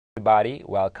Everybody,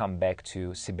 welcome back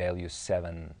to Sibelius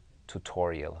 7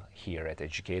 tutorial here at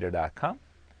Educator.com.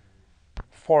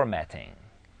 Formatting.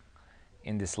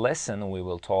 In this lesson, we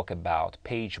will talk about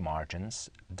page margins,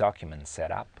 document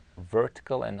setup,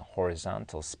 vertical and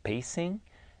horizontal spacing,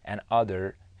 and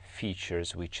other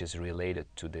features which is related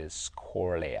to the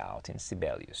score layout in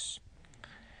Sibelius.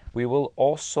 We will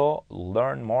also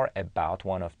learn more about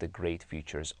one of the great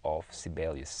features of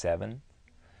Sibelius 7,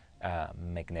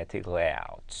 magnetic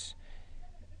layouts.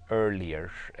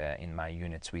 Earlier in my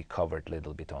units we covered a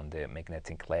little bit on the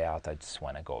magnetic layout. I just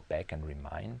want to go back and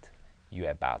remind you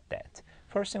about that.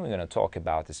 First thing we're going to talk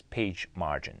about is page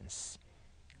margins.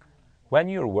 When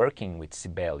you're working with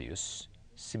Sibelius,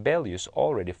 Sibelius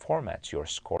already formats your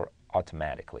score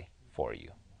automatically for you.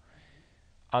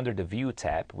 Under the View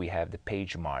tab we have the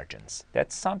page margins.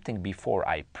 That's something before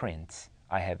I print.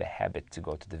 I have a habit to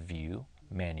go to the View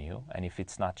menu, and if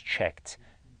it's not checked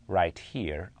right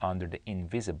here under the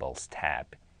Invisibles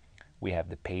tab, we have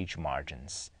the page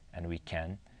margins, and we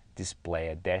can display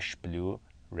a dash blue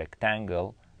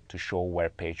rectangle to show where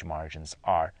page margins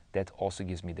are. That also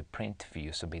gives me the print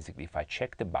view. So basically if I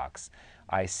check the box,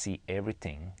 I see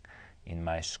everything in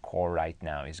my score right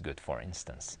now is good. For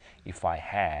instance, if I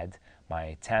had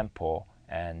my tempo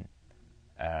and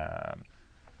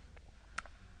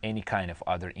any kind of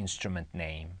other instrument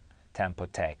name, tempo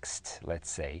text, let's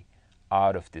say,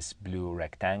 out of this blue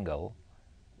rectangle,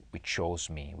 which shows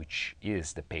me, which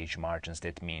is the page margins,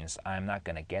 that means I'm not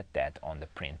going to get that on the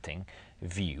printing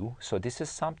view. So this is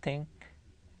something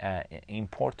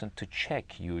important to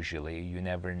check. Usually you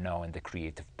never know in the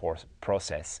creative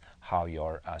process how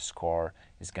your score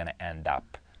is going to end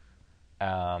up.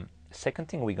 Second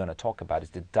thing we're going to talk about is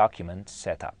the document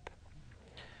setup.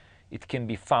 It can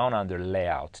be found under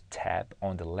Layout tab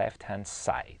on the left hand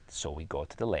side. So we go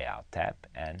to the Layout tab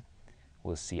and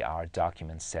we'll see our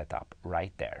document setup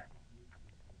right there.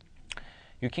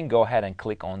 You can go ahead and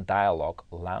click on Dialog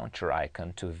Launcher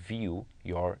icon to view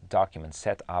your document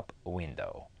setup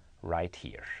window right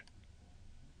here.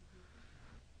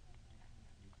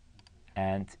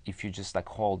 And if you just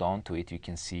hold on to it, you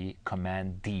can see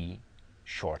Command D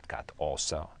shortcut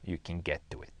also. You can get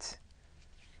to it.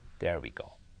 There we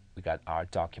go. We got our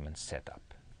document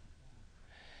setup.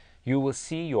 You will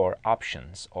see your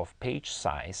options of page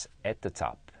size at the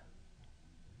top,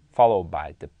 followed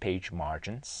by the page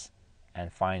margins,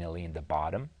 and finally in the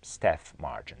bottom, staff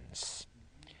margins.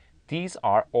 These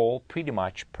are all pretty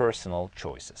much personal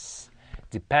choices.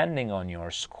 Depending on your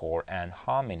score and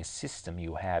how many systems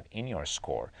you have in your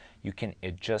score, you can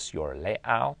adjust your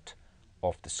layout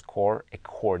of the score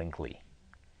accordingly.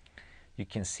 You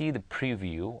can see the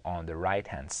preview on the right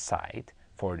hand side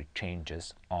for the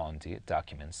changes on the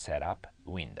document setup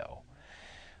window.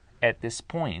 At this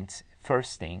point,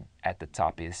 first thing at the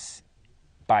top is,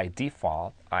 by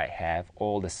default, I have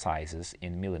all the sizes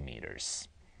in millimeters.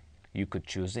 You could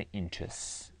choose the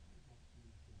inches,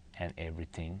 and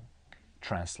everything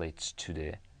translates to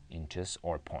the inches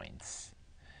or points.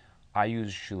 I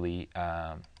usually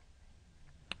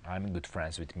I'm good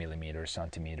friends with millimeters,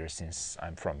 centimeters, since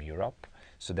I'm from Europe,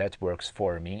 so that works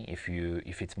for me. If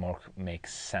it more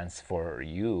makes sense for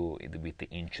you with the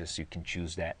inches, you can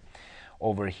choose that.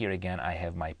 Over here again, I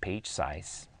have my page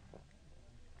size.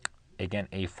 Again,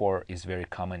 A4 is very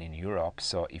common in Europe,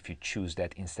 so if you choose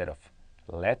that instead of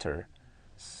letter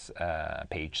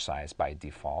page size by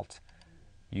default,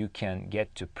 you can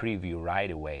get to preview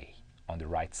right away on the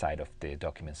right side of the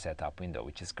document setup window,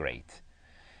 which is great.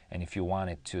 And if you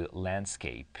wanted to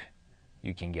landscape,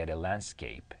 you can get a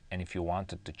landscape. And if you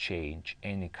wanted to change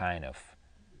any kind of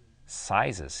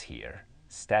sizes here,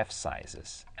 staff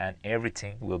sizes, and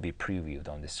everything will be previewed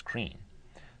on the screen.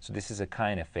 So this is a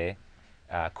kind of a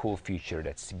cool feature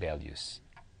that Sibelius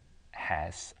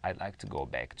has. I'd like to go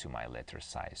back to my letter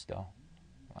size though.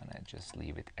 I want to just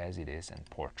leave it as it is and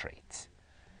portrait.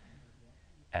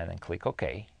 And then click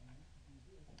OK.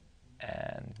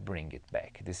 And bring it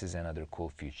back. This is another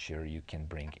cool feature. You can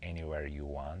bring anywhere you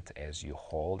want as you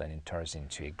hold, and it turns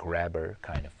into a grabber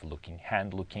kind of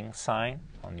hand looking sign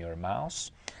on your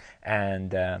mouse.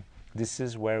 And this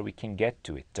is where we can get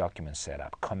to it. Document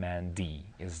setup. Command D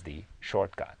is the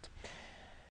shortcut.